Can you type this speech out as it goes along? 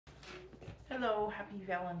Hello, happy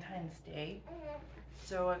Valentine's Day.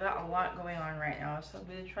 So I got a lot going on right now, so I'm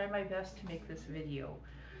going to try my best to make this video.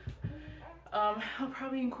 I'll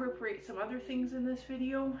probably incorporate some other things in this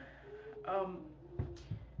video.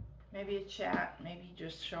 Maybe a chat, maybe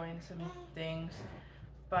just showing some things.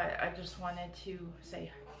 But I just wanted to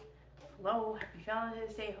say hello, happy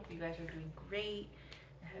Valentine's Day. Hope you guys are doing great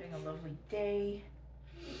and having a lovely day.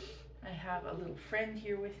 I have a little friend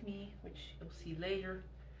here with me, which you'll see later.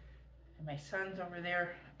 And my son's over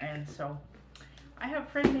there. And so I have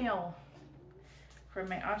friend mail from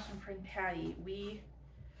my awesome friend Patty. We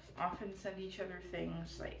often send each other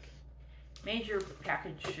things like major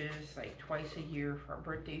packages like twice a year for our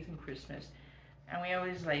birthdays and Christmas. And we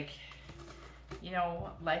always life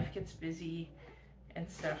gets busy and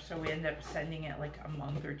stuff, so we end up sending it like a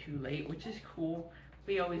month or two late, which is cool.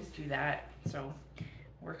 We always do that, so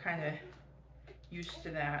we're kind of used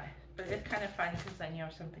to that. But it's kind of fun because then you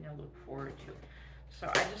have something to look forward to. So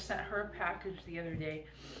I just sent her a package the other day.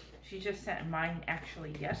 She just sent mine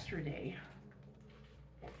actually yesterday.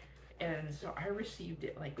 And so I received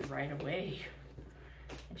it like right away.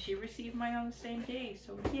 And she received mine on the same day,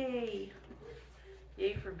 so yay.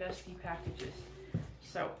 Yay for bestie packages.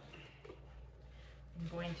 So I'm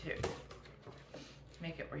going to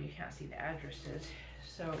make it where you can't see the addresses.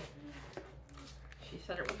 So she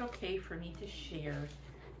said it was okay for me to share.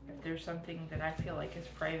 If there's something that I feel like is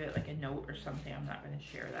private, like a note or something, I'm not going to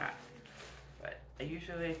share that. But I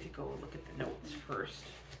usually like to go look at the notes first.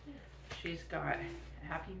 She's got a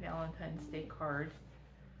Happy Valentine's Day card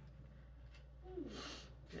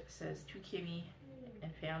that says, "To Kimmy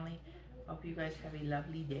and family, hope you guys have a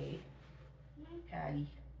lovely day. Patty."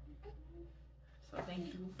 So thank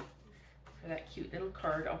you for that cute little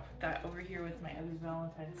card. I'll put that over here with my other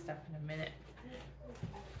Valentine stuff in a minute.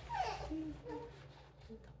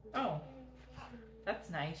 Oh, that's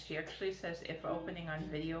nice. She actually says, "If opening on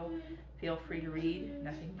video, feel free to read.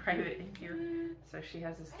 Nothing private in here." So she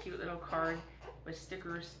has this cute little card with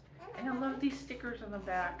stickers. And I love these stickers on the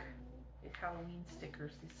back. These Halloween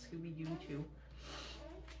stickers, these Scooby-Doo too.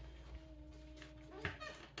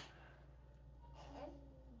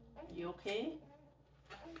 You okay?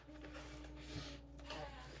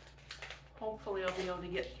 Hopefully I'll be able to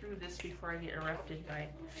get through this before I get interrupted by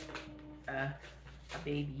a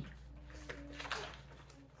baby.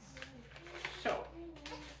 So,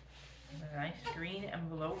 a nice green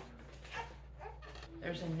envelope.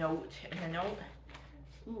 There's a note, and the note,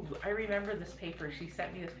 ooh, I remember this paper. She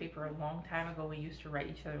sent me this paper a long time ago. We used to write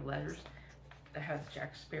each other letters that has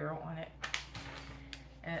Jack Sparrow on it.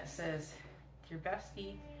 And it says, "Dear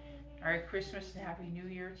bestie, Merry Christmas and Happy New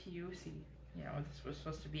Year to you." See, this was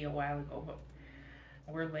supposed to be a while ago, but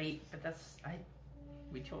we're late, but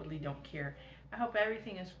we totally don't care. I hope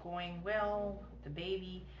everything is going well with the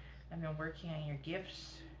baby. I've been working on your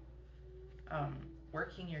gifts,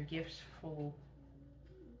 full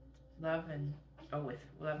love and, with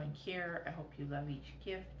love and care. I hope you love each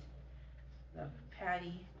gift. Love,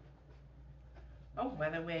 Patty. Oh, by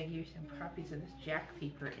the way, I gave you some copies of this Jack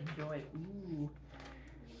paper. Enjoy. Ooh,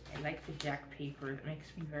 I like the Jack paper. It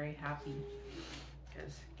makes me very happy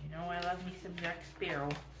because I love me some Jack Sparrow.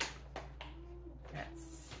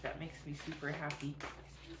 That makes me super happy.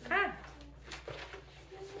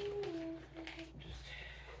 Just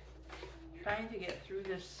trying to get through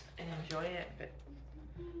this and enjoy it, but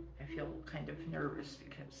I feel kind of nervous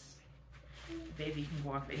because the baby can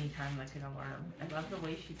go off anytime like an alarm. I love the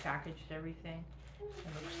way she packaged everything.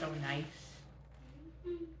 It looks so nice.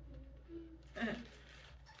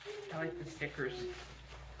 I like the stickers.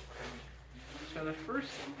 So the first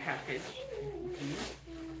package,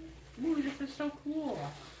 ooh, this is so cool.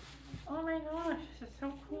 Oh my gosh, this is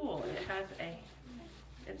so cool. It has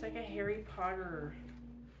it's like a Harry Potter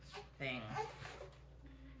thing.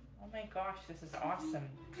 Oh my gosh, this is awesome.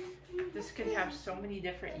 This could have so many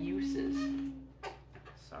different uses.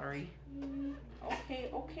 Sorry. Okay.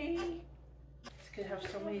 This could have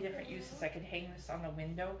so many different uses. I could hang this on the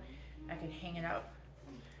window. I could hang it up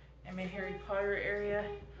in my Harry Potter area,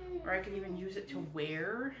 or I could even use it to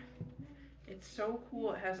wear. It's so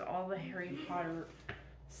cool. It has all the Harry Potter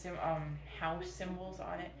house symbols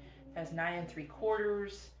on it. It has 9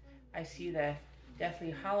 3/4. I see the Deathly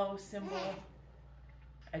Hallows symbol,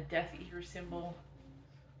 a Death Eater symbol.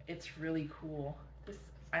 It's really cool.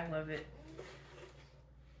 I love it. It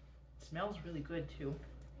smells really good too.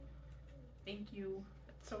 Thank you.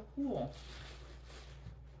 It's so cool.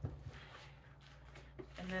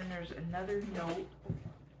 And then there's another note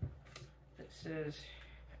that says,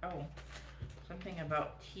 something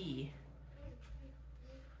about tea.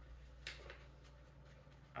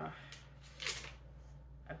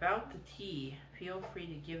 about the tea, feel free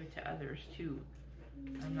to give it to others too.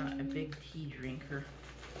 I'm not a big tea drinker.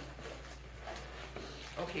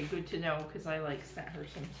 Okay, good to know, because I like sent her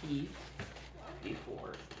some tea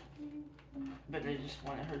before. But I just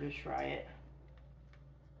wanted her to try it.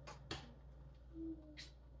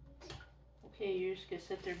 Okay, you're just gonna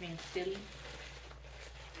sit there being silly.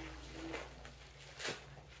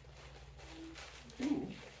 Ooh.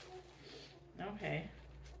 Okay.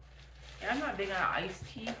 Yeah, I'm not big on iced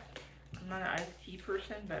tea. I'm not an iced tea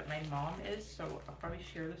person, but my mom is, so I'll probably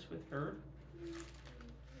share this with her.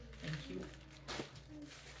 Thank you.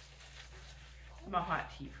 I'm a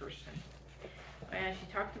hot tea person. And she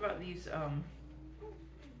talked about these, what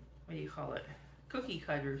do you call it? Cookie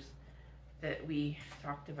cutters that we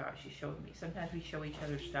talked about. She showed me. Sometimes we show each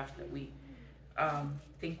other stuff that we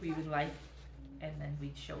think we would like, and then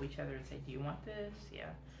we'd show each other and say, do you want this? Yeah.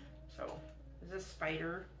 So there's a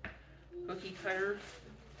spider cookie cutter,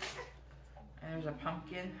 and there's a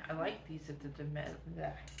pumpkin. I like these at the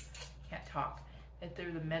can't talk. That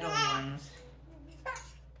they're the metal ones.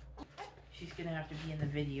 She's gonna have to be in the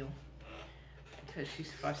video because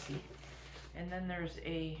she's fussy. And then there's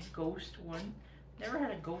a ghost one. Never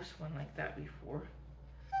had a ghost one like that before.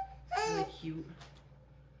 Really cute.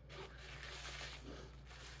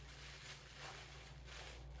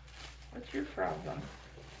 What's your problem?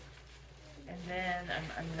 And then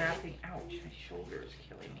I'm wrapping. Ouch, my shoulder is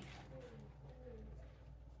killing me.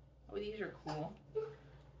 Oh, these are cool.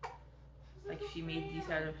 Like she made these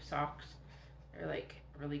out of socks. They're like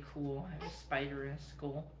really cool. I have a spider and a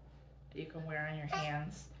skull that you can wear on your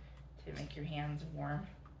hands to make your hands warm.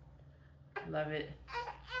 I love it.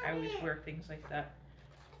 I always wear things like that.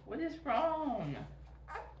 What is wrong?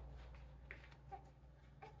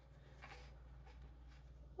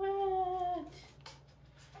 What?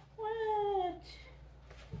 What?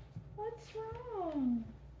 What's wrong?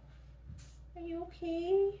 Are you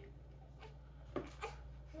okay? I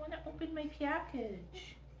want to open my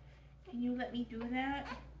package. Can you let me do that?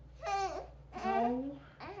 No?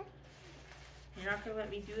 You're not going to let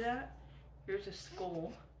me do that? Here's a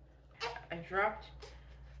skull. I dropped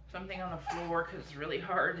something on the floor because it's really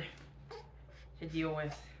hard to deal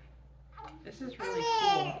with. This is really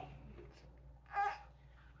cool.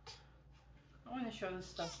 I want to show this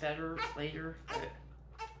stuff better later, but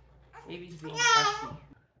baby's being fussy.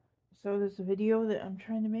 So this video that I'm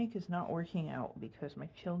trying to make is not working out because my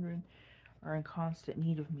children are in constant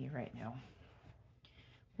need of me right now.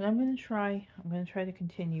 But I'm going to try to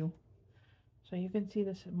continue so you can see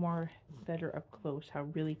this more better up close, how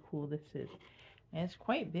really cool this is. And it's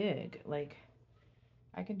quite big. Like,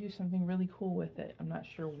 I can do something really cool with it. I'm not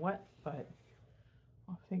sure what, but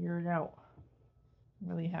I'll figure it out. I'm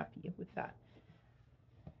really happy with that.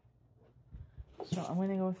 So I'm going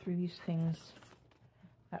to go through these things.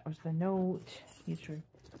 That was the note. These are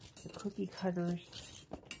the cookie cutters.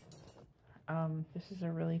 This is a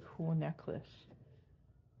really cool necklace.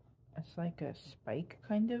 It's like a spike,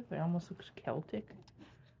 kind of. It almost looks Celtic.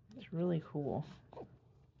 It's really cool.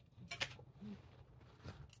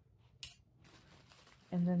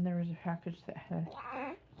 And then there was a package that had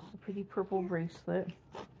a pretty purple bracelet.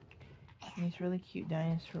 And these really cute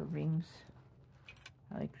dinosaur rings.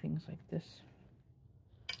 I like things like this.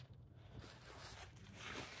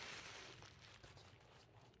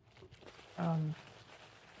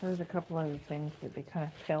 There's a couple other things that they kind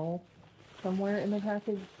of fell somewhere in the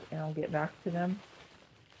package, and I'll get back to them.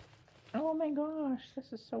 Oh my gosh,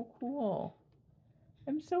 this is so cool.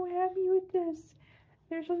 I'm so happy with this.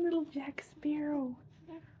 There's a little Jack Sparrow.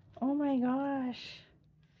 Oh my gosh.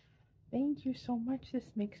 Thank you so much.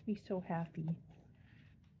 This makes me so happy.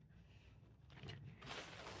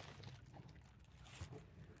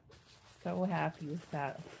 So happy with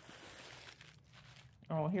that.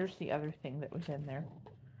 Oh, here's the other thing that was in there.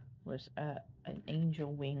 Was an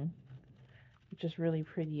angel wing, which is really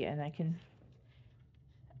pretty, and I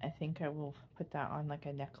think I will put that on like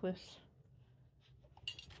a necklace.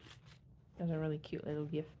 It's a really cute little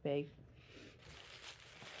gift bag.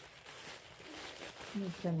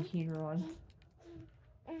 It's in here on.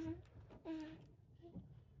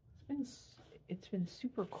 It's been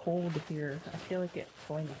super cold here. I feel like it's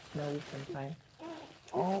going to snow sometime.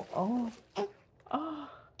 Oh, oh, oh,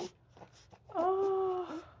 oh,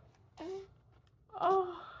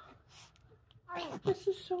 oh. This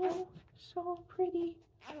is so pretty.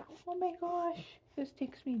 Oh my gosh. This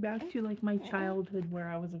takes me back to like my childhood where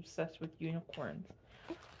I was obsessed with unicorns.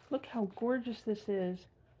 Look how gorgeous this is.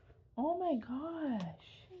 Oh my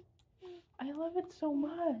gosh. I love it so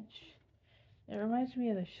much. It reminds me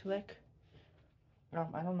of the Shrek.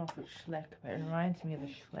 I don't know if it's Shrek, but it reminds me of the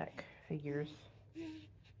Shrek figures.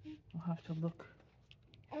 have to look.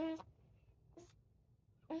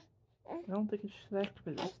 I don't think it's select,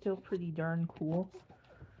 but it's still pretty darn cool.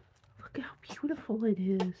 Look how beautiful it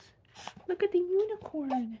is. Look at the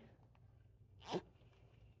unicorn.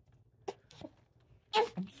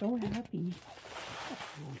 I'm so happy.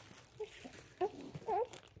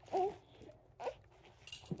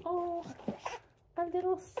 Oh, our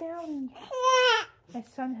little Sally. My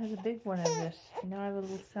son has a big one of this. And now I have a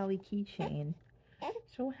little Sally keychain.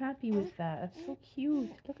 So happy with that. That's so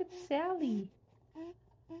cute. Look at Sally.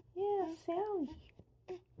 Yeah, Sally.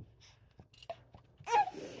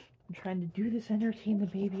 I'm trying to do this, entertain the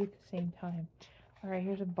baby at the same time. Alright,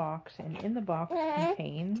 here's a box. And in the box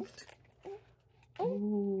contains...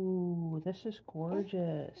 Ooh, this is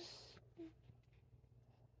gorgeous.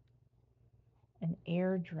 An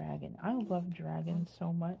air dragon. I love dragons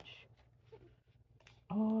so much.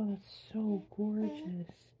 Oh, that's so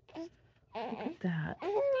gorgeous. Look at that.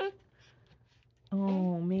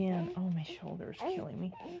 Oh, man. Oh, my shoulder's killing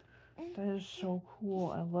me. That is so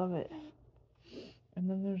cool. I love it. And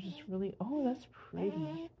then there's this really... Oh, that's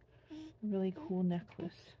pretty. Really cool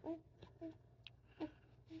necklace.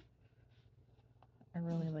 I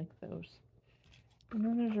really like those. And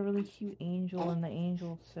then there's a really cute angel, and the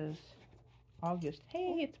angel says August.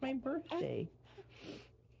 Hey, it's my birthday.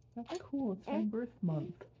 That's cool. It's my birth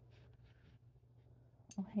month.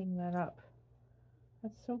 I'll hang that up.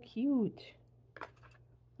 That's so cute.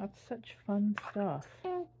 That's such fun stuff.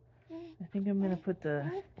 I think I'm going to put the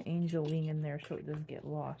angel wing in there so it doesn't get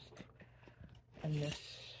lost. And this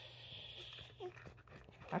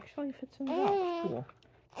actually fits in the box. Cool.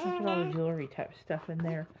 I'll put all the jewelry type stuff in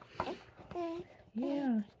there.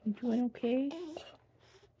 Yeah, you doing okay?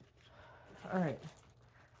 Alright.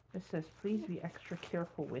 This says, please be extra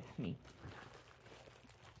careful with me.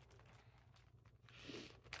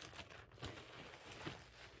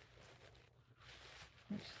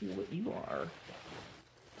 Let's see what you are.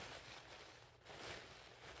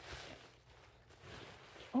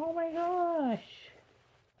 Oh my gosh!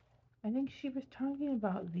 I think she was talking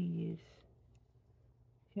about these.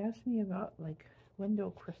 She asked me about, like, window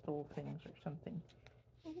crystal things or something.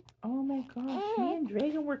 Oh my gosh, me and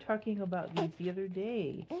Dragon were talking about these the other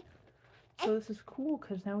day. So this is cool,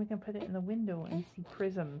 because now we can put it in the window and see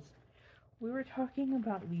prisms. We were talking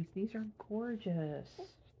about these. These are gorgeous.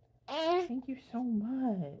 Thank you so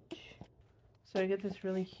much. So I get this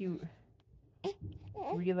really cute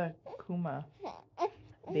Rila Kuma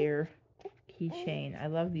bear keychain. I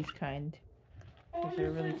love these kind. Because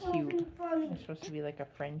they're really cute. They're supposed to be like a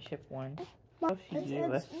friendship one. Oh, she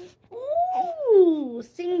gave us. Ooh,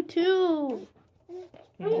 sing too.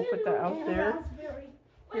 Can you put that out there?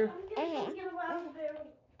 Here.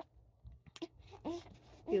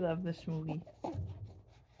 We love this movie.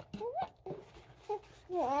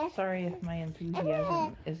 Sorry if my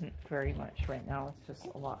enthusiasm isn't very much right now. It's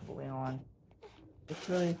just a lot going on. It's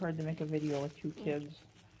really hard to make a video with 2 kids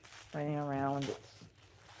running around. It's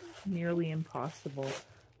nearly impossible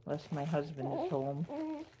unless my husband is home.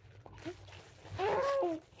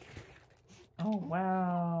 Oh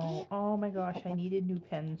wow. Oh my gosh, I needed new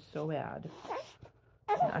pens so bad.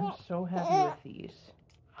 And I'm so happy with these.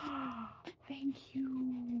 Thank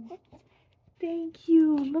you. Thank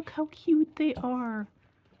you. Look how cute they are.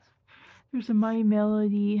 There's a My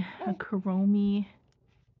Melody, a Kuromi,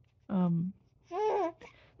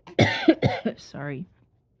 sorry,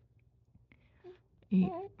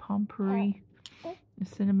 a Pompery, a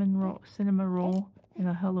cinema roll, and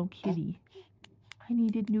a Hello Kitty. I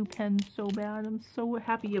needed new pens so bad. I'm so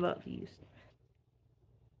happy about these.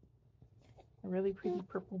 A really pretty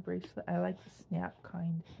purple bracelet. I like the snap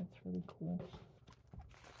kind. That's really cool.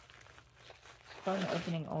 It's fun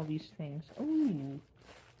opening all these things. Ooh,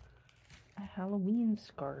 a Halloween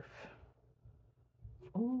scarf.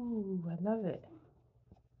 Ooh, I love it.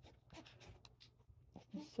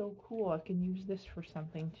 It's so cool. I can use this for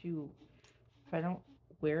something too. If I don't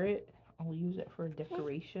wear it, I'll use it for a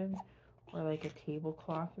decoration or like a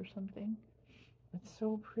tablecloth or something. It's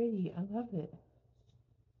so pretty. I love it.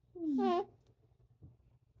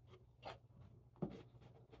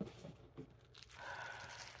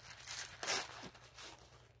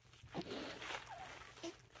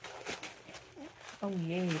 Oh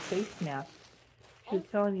yay, face masks. She was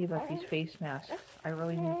telling me about these face masks. I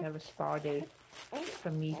really need to have a spa day,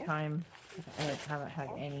 some me time. I haven't had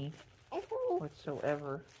any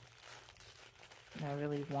whatsoever. And I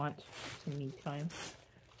really want some me time.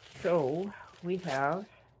 So, we have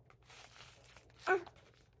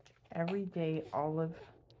Everyday Olive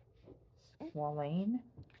Squalane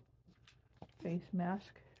face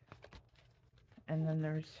mask. And then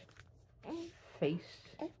there's Face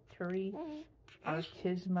Anniversary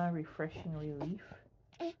Artisma Refreshing Relief.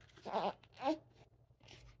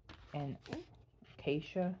 And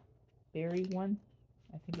acacia berry one.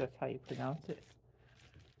 I think that's how you pronounce it.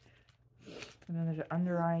 And then there's an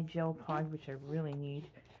under eye gel pod, which I really need.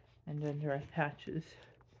 And under eye patches.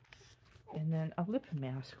 And then a lip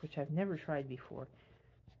mask, which I've never tried before.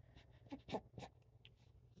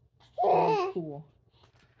 Oh, cool.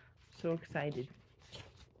 So excited.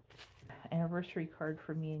 Anniversary card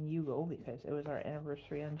for me and Hugo, because it was our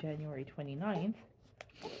anniversary on January 29th.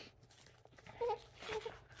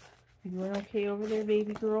 You doing okay over there,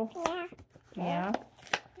 baby girl? Yeah?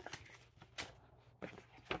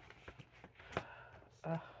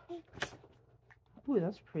 Ooh,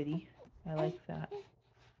 that's pretty. I like that.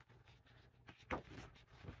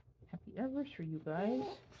 Happy anniversary, you guys.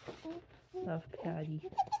 Love, Patty.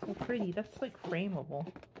 So pretty. That's like frameable.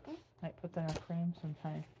 Might put that in a frame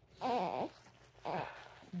sometime. I'm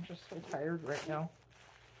just so tired right now.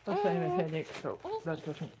 Plus I have a headache, so that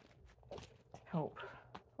doesn't help.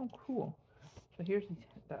 Oh, cool. So here's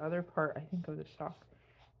the other part, I think, of the sock.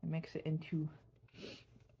 I mix it into...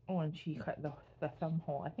 Oh, and she cut the thumb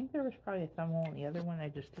hole. I think there was probably a thumb hole in the other one. I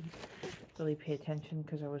just didn't really pay attention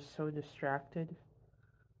because I was so distracted.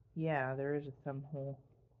 Yeah, there is a thumb hole.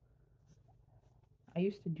 I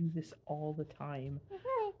used to do this all the time.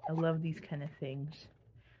 I love these kind of things.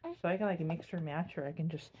 So I can like mix or match, or I can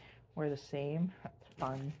just wear the same. That's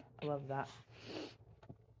fun. I love that.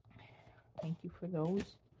 Thank you for those.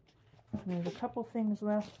 And there's a couple things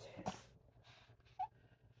left.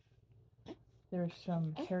 There's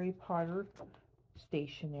some Harry Potter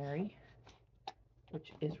stationery,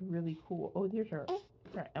 which is really cool. Oh, these are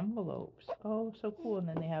envelopes. Oh, so cool. And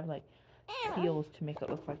then they have like seals to make it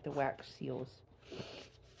look like the wax seals.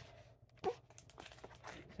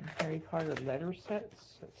 Some Harry Potter letter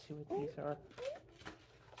sets. Let's see what these are.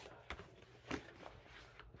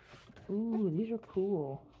 Ooh, these are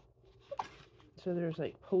cool. So there's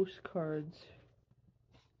like postcards.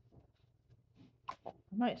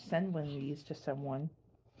 I might send one of these to someone.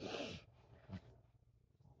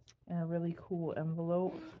 And a really cool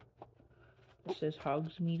envelope. It says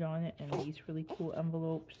Hogsmeade on it, and these really cool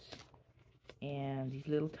envelopes. And these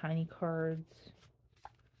little tiny cards.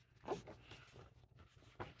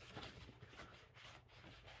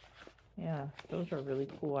 Yeah, those are really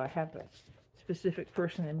cool. I have a specific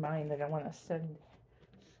person in mind that I want to send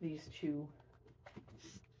these to.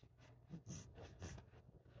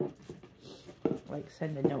 Like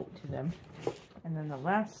send a note to them. And then the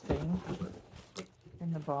last thing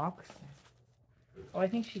in the box. Oh, I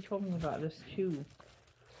think she told me about this too.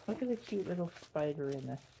 Look at the cute little spider in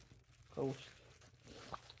the ghost.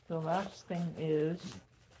 The last thing is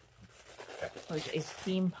like a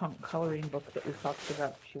steampunk coloring book that we talked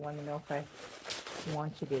about. She wanted to know if I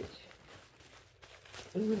wanted it.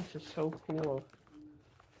 Ooh, this is so cool.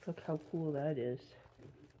 Look how cool that is.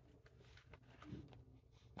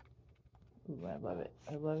 Ooh, I love it.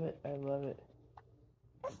 I love it. I love it.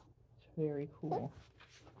 It's very cool.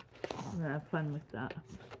 I'm gonna have fun with that.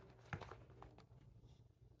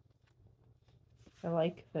 I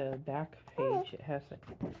like the back page. It has like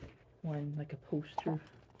one, like a poster.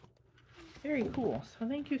 Very cool. So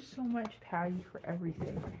thank you so much, Patty, for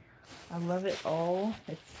everything. I love it all.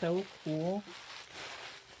 It's so cool.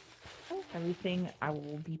 Everything I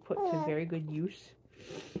will be put to very good use.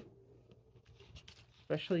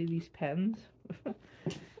 Especially these pens.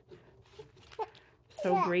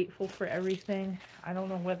 So grateful for everything. I don't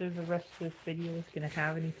know whether the rest of this video is going to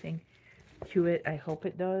have anything to it. I hope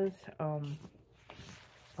it does.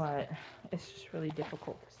 But it's just really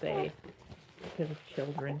difficult to say because of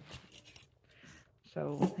children.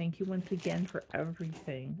 So thank you once again for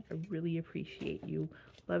everything. I really appreciate you.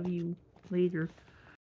 Love you. Later.